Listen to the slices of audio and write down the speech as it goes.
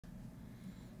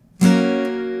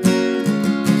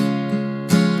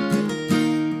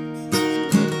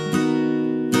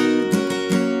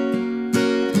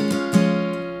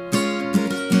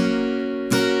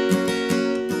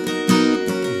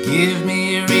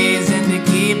a reason to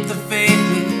keep the faith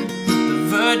in the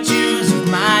virtues of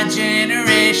my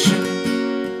generation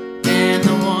and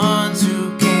the ones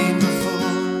who came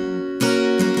before.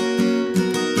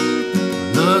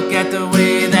 Look at the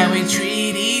way that we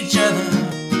treat each other.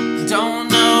 Don't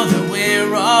know that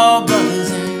we're all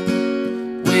brothers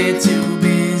and we're too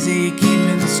busy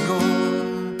keeping the score.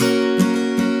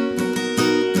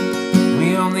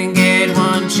 We only get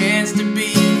one chance to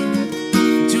be,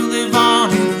 to live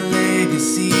on in a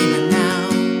legacy. But now,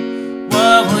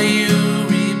 what will you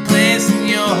replace in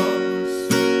yours?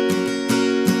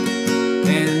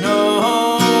 And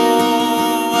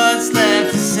oh, what's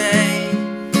left to say?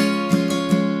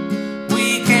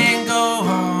 We can go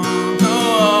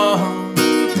on,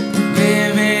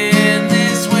 living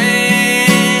this way.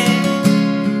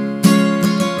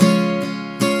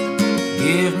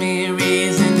 Give me a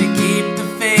reason to keep the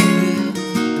faith in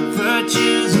the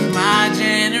virtues of my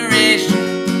generation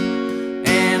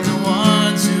and the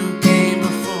ones who came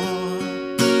before.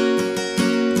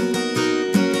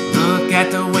 Look at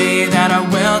the way that our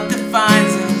wealth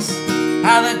defines us,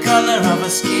 how the color of our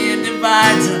skin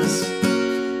divides us,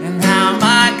 and how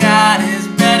my God is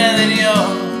better than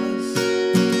yours.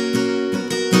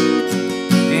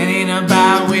 It ain't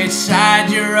about which side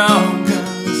you're on,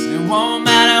 'cause it won't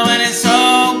matter when it's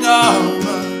all gone.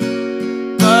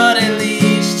 But at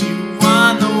least you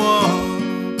won the war.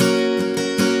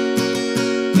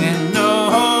 And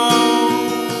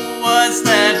oh, what's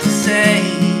left to say?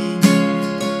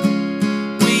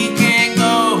 We can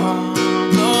go on,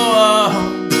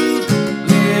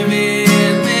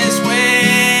 living this way.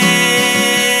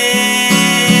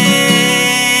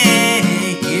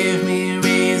 Give me a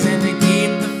reason to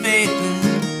keep the faith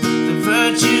in the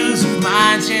virtues of my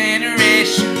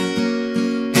generation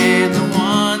and the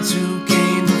ones who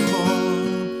came before.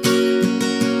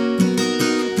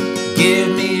 Give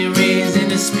me a reason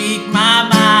to speak my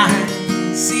mind,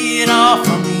 see it all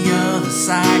from the other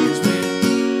side, 'cause we're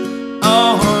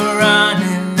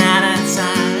running out of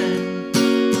time.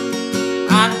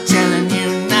 I'm telling you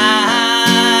now,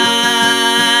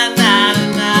 nah, nah,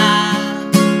 nah,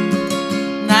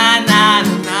 nah, nah, nah,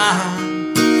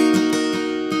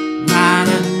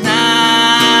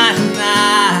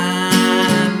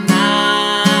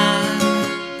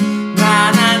 nah,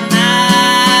 nah, nah.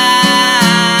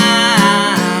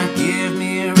 Give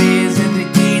me a reason to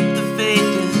keep the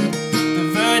faith in the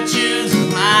virtues of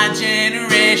my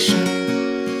generation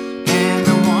and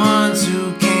the ones who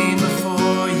came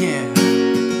before, yeah.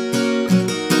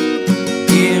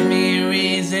 Give me a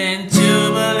reason to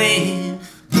believe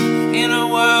in a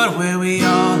world where we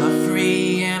all are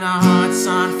free and our hearts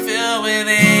aren't filled with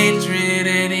hatred.